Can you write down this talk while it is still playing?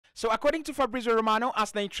So according to Fabrizio Romano,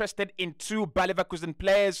 Arsenal are interested in two Bayer Leverkusen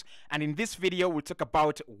players, and in this video we'll talk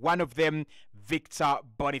about one of them, Victor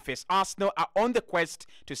Boniface. Arsenal are on the quest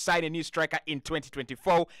to sign a new striker in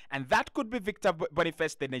 2024, and that could be Victor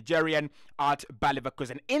Boniface, the Nigerian at Bayer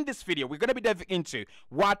Leverkusen. In this video, we're going to be diving into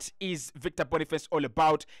what is Victor Boniface all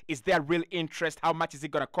about. Is there real interest? How much is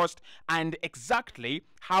it going to cost? And exactly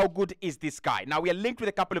how good is this guy? Now, we are linked with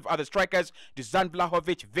a couple of other strikers, Dusan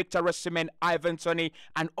Vlahovic, Victor Osimhen, Ivan Toney,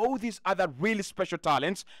 and all these other really special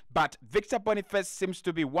talents. But Victor Boniface seems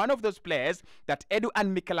to be one of those players that Edu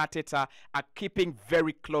and Mikel Arteta are keeping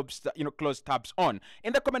very close tabs on.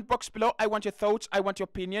 In the comment box below, I want your thoughts. I want your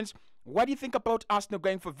opinions. What do you think about Arsenal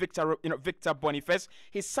going for Victor Boniface?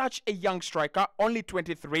 He's such a young striker, only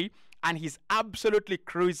 23, and he's absolutely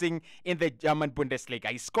cruising in the German Bundesliga.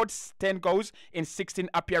 He scored 10 goals in 16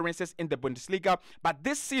 appearances in the Bundesliga. But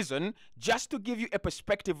this season, just to give you a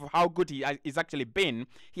perspective of how good he has actually been,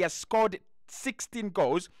 he has scored 16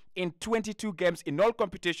 goals in 22 games in all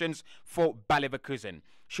competitions for Bayer Leverkusen.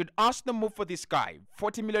 Should Arsenal move for this guy?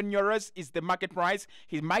 40 million euros is the market price.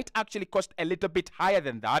 He might actually cost a little bit higher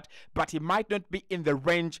than that, but he might not be in the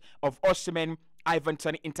range of Osimhen, Ivan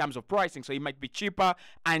Toney in terms of pricing. So he might be cheaper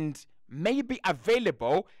and maybe more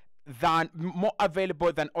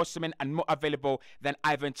available than Osimhen and more available than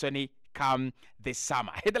Ivan Toney come this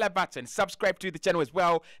summer. Hit the like button, subscribe to the channel as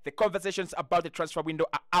well. The conversations about the transfer window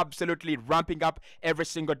are absolutely ramping up every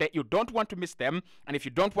single day. You don't want to miss them, and if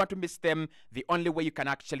you don't want to miss them, the only way you can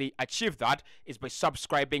actually achieve that is by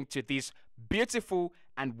subscribing to this beautiful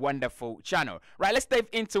and wonderful channel. Right, let's dive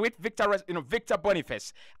into it. Victor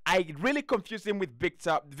Boniface. I really confuse him with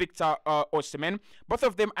Victor Osimhen. Both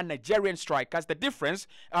of them are Nigerian strikers. The difference,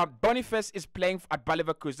 Boniface is playing at Bayer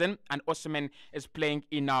Leverkusen and Osimhen is playing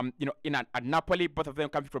in at Napoli. Both of them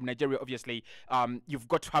coming from Nigeria, obviously. You've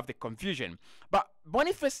got to have the confusion. But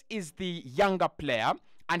Boniface is the younger player,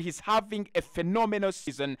 and he's having a phenomenal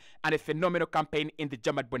season and a phenomenal campaign in the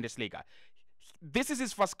German Bundesliga. This is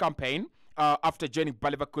his first campaign after joining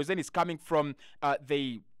Bayer Leverkusen. He's coming from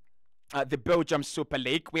the Belgium Super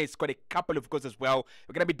League, where he's got a couple of goals as well.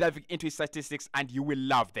 We're going to be diving into his statistics, and you will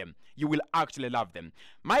love them. You will actually love them.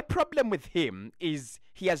 My problem with him is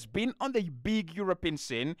he has been on the big European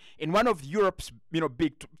scene in one of Europe's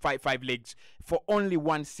big five leagues for only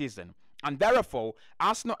one season. And therefore,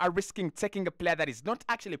 Arsenal are risking taking a player that is not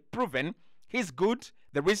actually proven. He's good,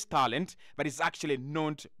 there is talent, but he's actually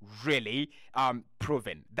not really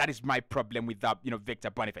proven. That is my problem with Victor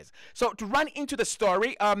Boniface. So to run into the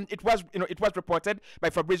story, it was reported by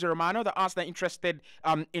Fabrizio Romano that Arsenal are interested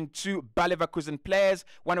in two Bayer Leverkusen players.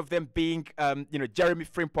 One of them being Jeremy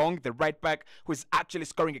Frimpong, the right back, who is actually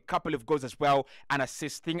scoring a couple of goals as well and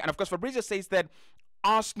assisting. And of course, Fabrizio says that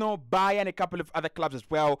Arsenal, Bayern, and a couple of other clubs as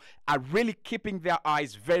well are really keeping their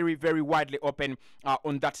eyes very, very widely open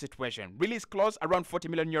on that situation. Release clause around 40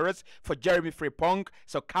 million euros for Jeremy Frimpong.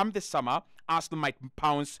 So come this summer, Arsenal might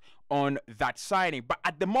pounce on that signing. But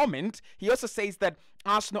at the moment, he also says that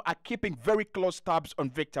Arsenal are keeping very close tabs on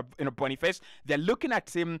Victor Boniface. They're looking at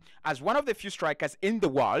him as one of the few strikers in the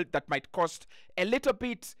world that might cost a little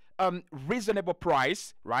bit reasonable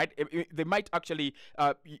price, right? They might actually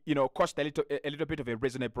cost a little bit of a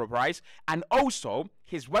reasonable price. And also,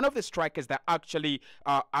 he's one of the strikers that actually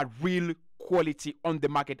are real quality on the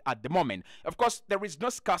market at the moment. Of course, there is no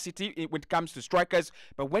scarcity when it comes to strikers,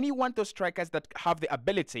 but when you want those strikers that have the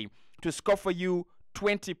ability to score for you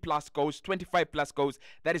 20 plus goals, 25 plus goals,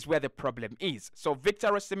 that is where the problem is. So Victor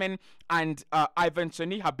Osimhen and Ivan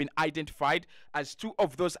Toney have been identified as two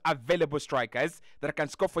of those available strikers that can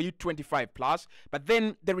score for you 25 plus. But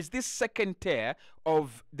then there is this second tier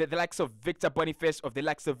of the likes of Victor Boniface, of the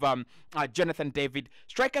likes of Jonathan David,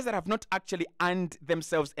 strikers that have not actually earned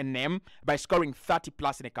themselves a name by scoring 30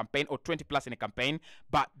 plus in a campaign or 20 plus in a campaign,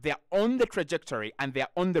 but they're on the trajectory and they're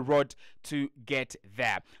on the road to get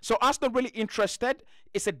there. So Arsenal really interested.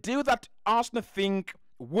 It's a deal that Arsenal think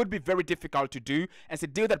would be very difficult to do, and it's a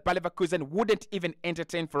deal that Bayer Leverkusen wouldn't even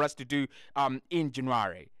entertain for us to do in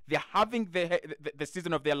January. They're having the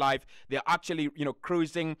season of their life. They're actually,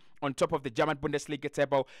 cruising on top of the German Bundesliga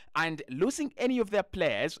table, and losing any of their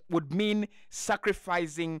players would mean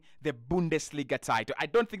sacrificing the Bundesliga title. I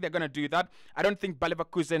don't think they're going to do that. I don't think Bayer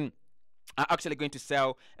Leverkusen are actually going to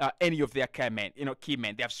sell any of their key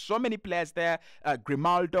men. They have so many players there.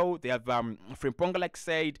 Grimaldo, they have Frimpong, like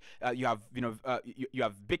said. You have you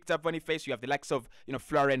have Victor Boniface. You have the likes of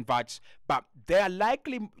Florian Wirtz. But they are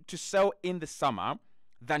likely to sell in the summer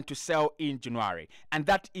than to sell in January. And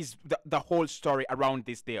that is the whole story around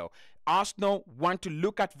this deal. Arsenal want to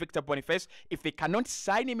look at Victor Boniface. If they cannot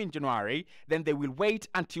sign him in January, then they will wait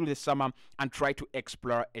until the summer and try to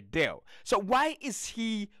explore a deal. So why is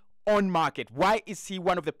he on market? Why is he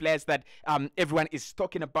one of the players that everyone is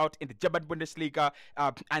talking about in the German Bundesliga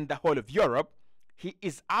and the whole of Europe? He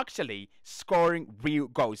is actually scoring real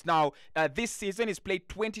goals. Now, this season he's played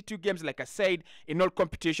 22 games, like I said, in all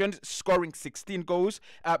competitions, scoring 16 goals.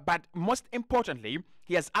 But most importantly,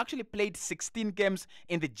 he has actually played 16 games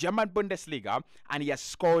in the German Bundesliga, and he has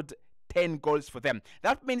scored 10 goals for them.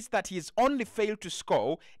 That means that he's only failed to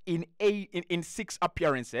score in 6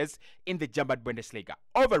 appearances in the German Bundesliga.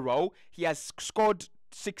 Overall, he has scored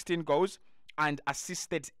 16 goals and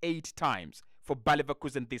assisted 8 times for Bayer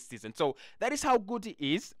Leverkusen this season. So that is how good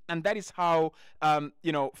he is, and that is how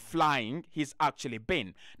flying he's actually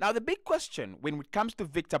been. Now the big question when it comes to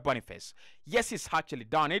Victor Boniface, yes, he's actually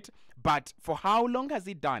done it, but for how long has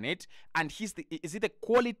he done it? And is he the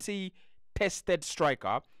quality tested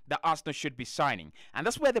striker that Arsenal should be signing? And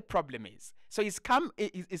that's where the problem is. So he's come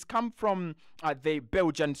from the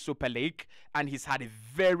Belgian Super League, and he's had a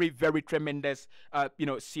very, very tremendous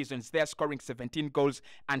seasons there, scoring 17 goals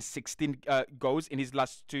and 16 goals in his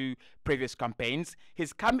last 2 previous campaigns.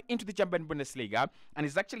 He's come into the German Bundesliga, and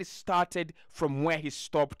he's actually started from where he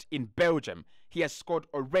stopped in Belgium. He has scored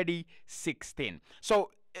already 16.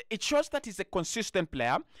 So it shows that he's a consistent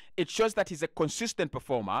player. It shows that he's a consistent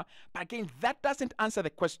performer. But again, that doesn't answer the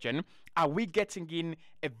question, are we getting in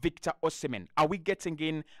a Victor Osimhen? Are we getting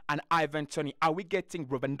in an Ivan Toney? Are we getting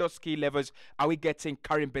Lewandowski levels? Are we getting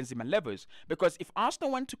Karim Benzema levels? Because if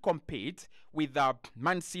Arsenal want to compete with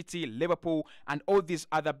Man City, Liverpool, and all these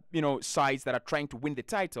other sides that are trying to win the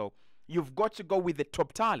title, you've got to go with the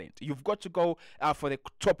top talent. You've got to go for the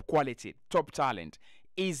top quality, top talent.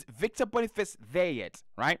 Is Victor Boniface there yet,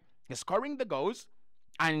 right? He's scoring the goals,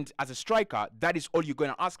 and as a striker, that is all you're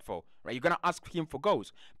going to ask for, right? You're going to ask him for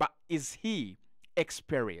goals. But is he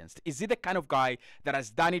experienced? Is he the kind of guy that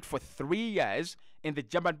has done it for 3 years in the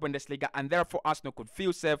German Bundesliga, and therefore Arsenal could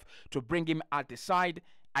feel safe to bring him at the side?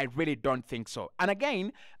 I really don't think so. And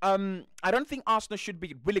again, I don't think Arsenal should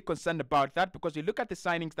be really concerned about that, because you look at the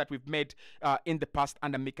signings that we've made in the past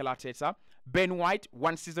under Mikel Arteta. Ben White,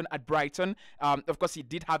 1 season at Brighton. Of course, he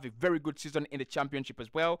did have a very good season in the Championship as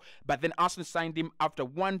well. But then Arsenal signed him after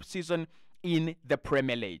 1 season in the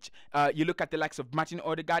Premier League. You look at the likes of Martin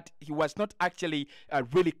Odegaard. He was not actually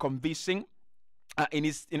really convincing. In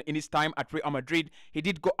his time at Real Madrid. He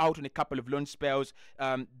did go out on a couple of loan spells,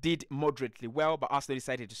 did moderately well, but Arsenal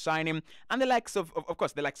decided to sign him. And the likes of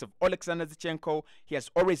course, the likes of Alexander Zinchenko. He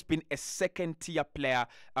has always been a second-tier player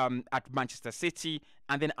at Manchester City,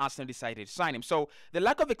 and then Arsenal decided to sign him. So the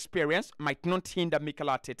lack of experience might not hinder Mikel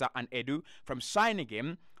Arteta and Edu from signing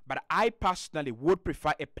him, but I personally would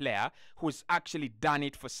prefer a player who's actually done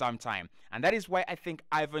it for some time. And that is why I think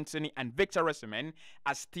Ivan Toney and Victor Osimhen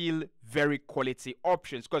are still very quality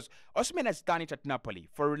options, because Osimhen has done it at Napoli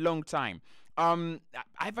for a long time.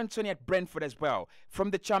 Ivan Toney at Brentford as well, from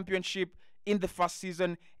the Championship in the first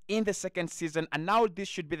season, in the second season, and now this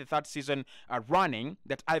should be the 3rd season running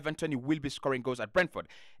that Ivan Toney will be scoring goals at Brentford.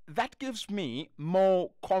 That gives me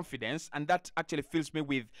more confidence, and that actually fills me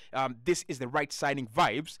with this is the right signing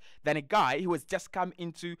vibes, than a guy who has just come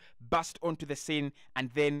into, burst onto the scene, and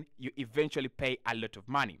then you eventually pay a lot of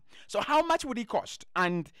money. So how much would he cost,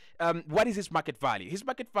 and what is his market value? His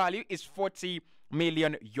market value is 40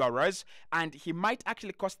 million euros, and he might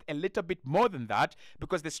actually cost a little bit more than that,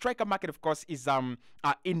 because the striker market, of course, is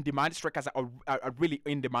in demand. Strikers are really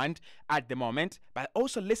in demand at the moment. But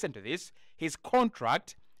also listen to this: his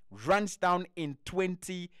contract runs down in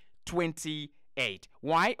 2028.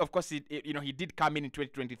 Why? Of course, he did come in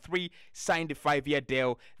 2023, signed a 5-year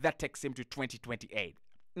deal that takes him to 2028.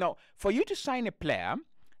 Now, for you to sign a player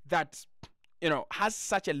that has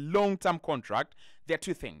such a long-term contract, there are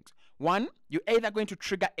 2 things. One, you're either going to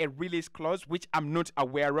trigger a release clause, which I'm not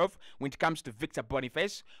aware of when it comes to Victor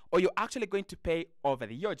Boniface, or you're actually going to pay over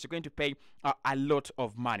the years. You're going to pay a lot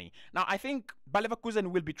of money. Now, I think Bayer Leverkusen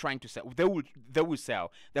will be trying to sell. They will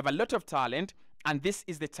sell. They have a lot of talent, and this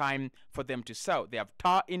is the time for them to sell. They have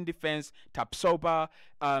Tar in defense, Tapsoba,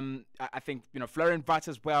 I think Florian Wirtz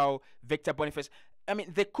as well, Victor Boniface. I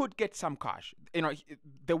mean, they could get some cash.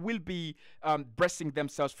 They will be bracing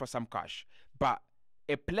themselves for some cash, but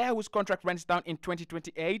a player whose contract runs down in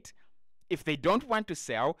 2028, if they don't want to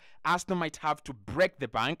sell, Arsenal might have to break the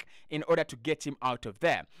bank in order to get him out of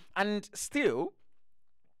there. And still,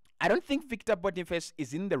 I don't think Victor Boniface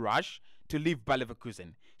is in the rush to leave Bayer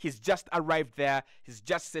Leverkusen. He's just arrived there. He's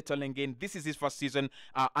just settling in. This is his first season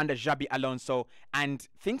under Xabi Alonso, and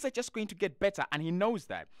things are just going to get better, and he knows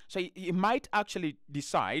that. So he might actually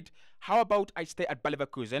decide, how about I stay at Bayer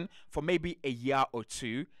Leverkusen for maybe a year or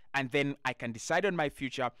two, and then I can decide on my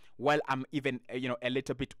future while I'm even, a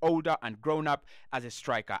little bit older and grown up as a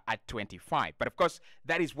striker at 25. But of course,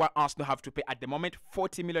 that is what Arsenal have to pay at the moment,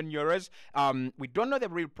 40 million euros. We don't know the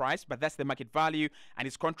real price, but that's the market value, and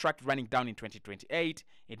his contract running down in 2028.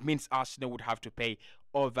 It means Arsenal would have to pay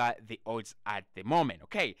over the odds at the moment.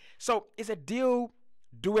 Okay, so is a deal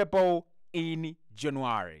doable in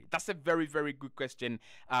January? That's a very, very good question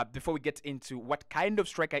before we get into what kind of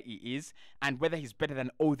striker he is and whether he's better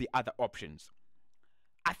than all the other options.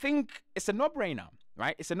 I think it's a no-brainer,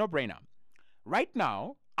 right? It's a no-brainer. Right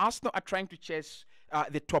now, Arsenal are trying to chase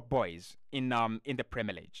the top boys in the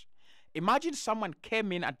Premier League. Imagine someone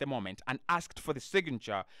came in at the moment and asked for the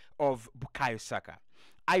signature of Bukayo Saka.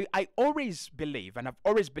 I always believe, and I've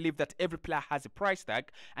always believed, that every player has a price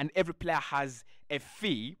tag and every player has a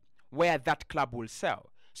fee where that club will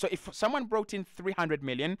sell. So if someone brought in 300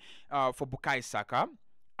 million for Bukayo Saka,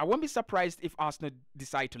 I won't be surprised if Arsenal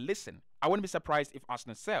decide to listen. I won't be surprised if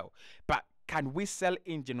Arsenal sell. But can we sell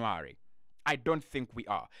in January? I don't think we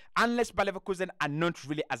are. Unless Bayer Leverkusen are not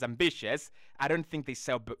really as ambitious, I don't think they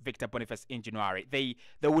sell Victor Boniface in January. They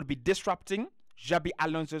would be disrupting Xabi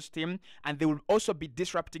Alonso's team, and they will also be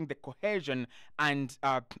disrupting the cohesion and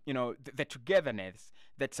the togetherness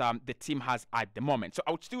that the team has at the moment. So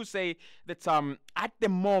I would still say that at the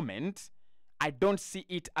moment, I don't see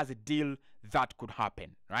it as a deal that could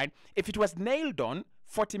happen, right? If it was nailed on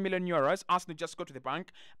 40 million euros, Arsenal just go to the bank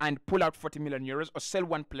and pull out 40 million euros, or sell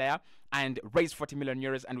one player and raise 40 million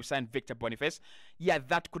euros and we sign Victor Boniface, yeah,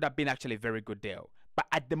 that could have been actually a very good deal. But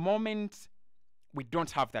at the moment, we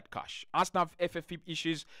don't have that cash. Arsenal have FFP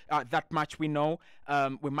issues, that much we know.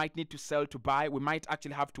 We might need to sell to buy. We might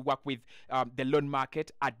actually have to work with the loan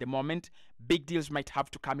market at the moment. Big deals might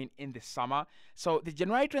have to come in the summer. So the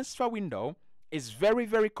January transfer window is very,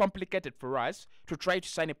 very complicated for us to try to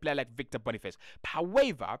sign a player like Victor Boniface.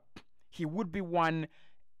 However, he would be one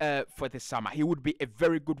for the summer. He would be a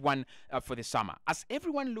very good one for the summer. As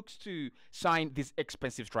everyone looks to sign these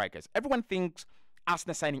expensive strikers, everyone thinks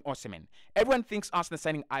Arsenal signing Osimhen. Everyone thinks Arsenal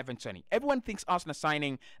signing Ivan Toney. Everyone thinks Arsenal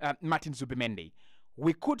signing Martin Zubimendi.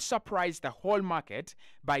 We could surprise the whole market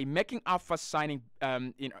by making our first signing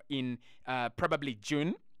in probably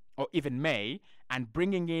June or even May, and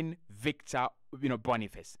bringing in Victor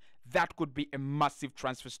Boniface. That could be a massive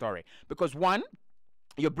transfer story, because one,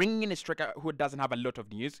 you're bringing in a striker who doesn't have a lot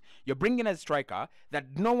of news. You're bringing in a striker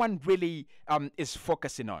that no one really is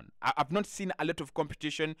focusing on. I've not seen a lot of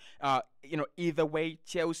competition. Either way,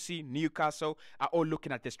 Chelsea, Newcastle are all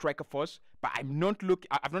looking at the striker force, but I've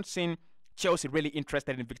not seen Chelsea really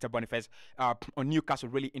interested in Victor Boniface, or Newcastle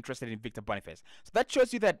really interested in Victor Boniface. So that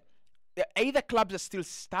shows you that either clubs are still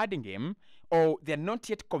studying him, or they're not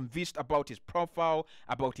yet convinced about his profile,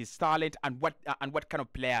 about his talent, and what kind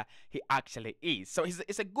of player he actually is. So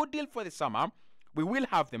it's a good deal for the summer. We will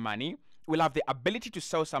have the money. We'll have the ability to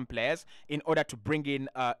sell some players in order to bring in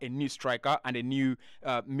a new striker and a new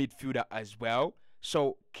midfielder as well.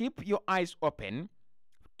 So keep your eyes open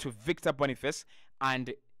to Victor Boniface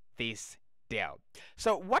and this deal.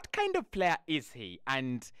 So what kind of player is he,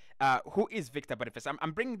 and who is Victor Boniface?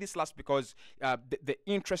 I'm bringing this last because the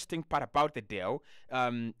interesting part about the deal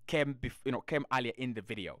came earlier in the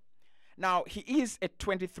video. Now, he is a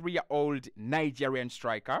 23-year-old Nigerian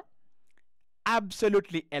striker,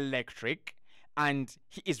 absolutely electric, and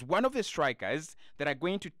he is one of the strikers that are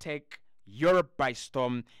going to take Europe by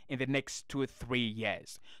storm in the next 2 or 3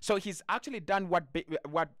 years. So he's actually done what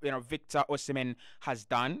Victor Osimhen has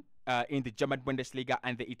done in the German Bundesliga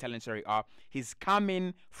and the Italian Serie A. He's come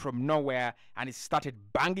in from nowhere and he started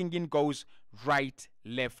banging in goals right,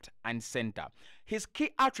 left, and center. His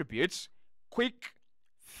key attributes: quick,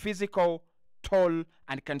 physical, tall,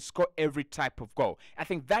 and can score every type of goal. I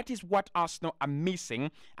think that is what Arsenal are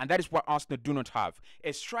missing, and that is what Arsenal do not have.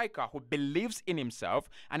 A striker who believes in himself,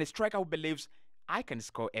 and a striker who believes, I can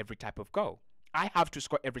score every type of goal. I have to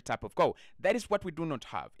score every type of goal. That is what we do not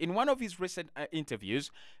have. In one of his recent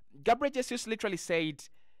interviews, Gabriel Jesus literally said,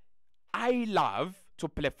 I love to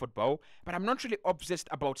play football, but I'm not really obsessed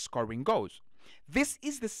about scoring goals. This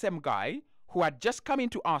is the same guy who had just come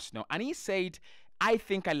into Arsenal, and he said, I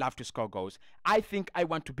think I love to score goals. I think I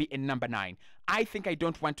want to be a number 9. I think I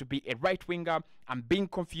don't want to be a right winger. I'm being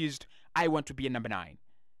confused. I want to be a number 9.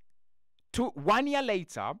 1 year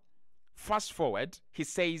later, fast forward, he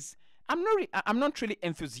says, I'm not really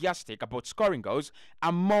enthusiastic about scoring goals.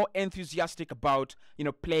 I'm more enthusiastic about,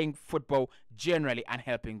 playing football generally and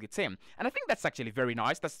helping the team. And I think that's actually very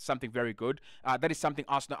nice. That's something very good. That is something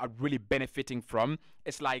Arsenal are really benefiting from.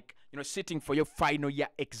 It's like, sitting for your final year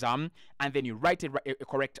exam and then you write a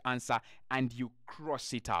correct answer and you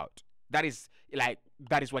cross it out. That is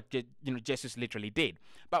what Jesus literally did.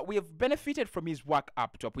 But we have benefited from his work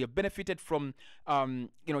up top. We have benefited from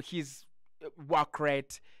his work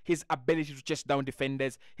rate, his ability to chase down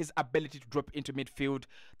defenders, his ability to drop into midfield.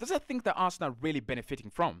 Those are things that Arsenal are really benefiting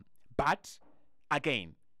from. But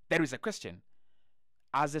again, there is a question.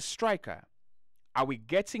 As a striker, are we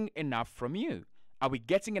getting enough from you? Are we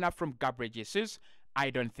getting enough from Gabriel Jesus? I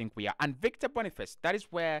don't think we are. And Victor Boniface, that is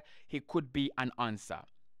where he could be an answer.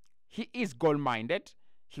 He is goal-minded,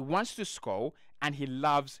 he wants to score, and he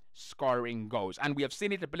loves scoring goals. And we have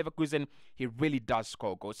seen it at Leverkusen, he really does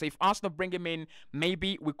score goals. So if Arsenal bring him in,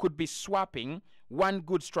 maybe we could be swapping one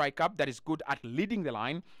good striker that is good at leading the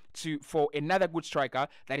line for another good striker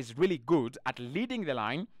that is really good at leading the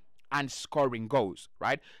line and scoring goals,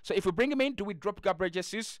 right? So if we bring him in, do we drop Gabriel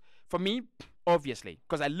Jesus? For me, obviously,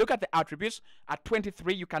 because I look at the attributes. At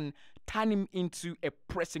 23, you can turn him into a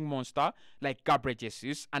pressing monster like Gabriel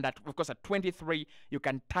Jesus, and of course at 23, you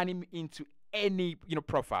can turn him into any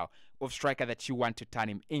profile of striker that you want to turn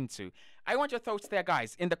him into. I want your thoughts there,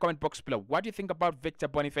 guys, in the comment box below. What do you think about Victor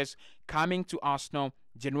Boniface coming to Arsenal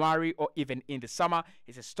January or even in the summer?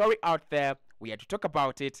 It's a story out there. We had to talk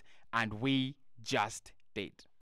about it, and we just did.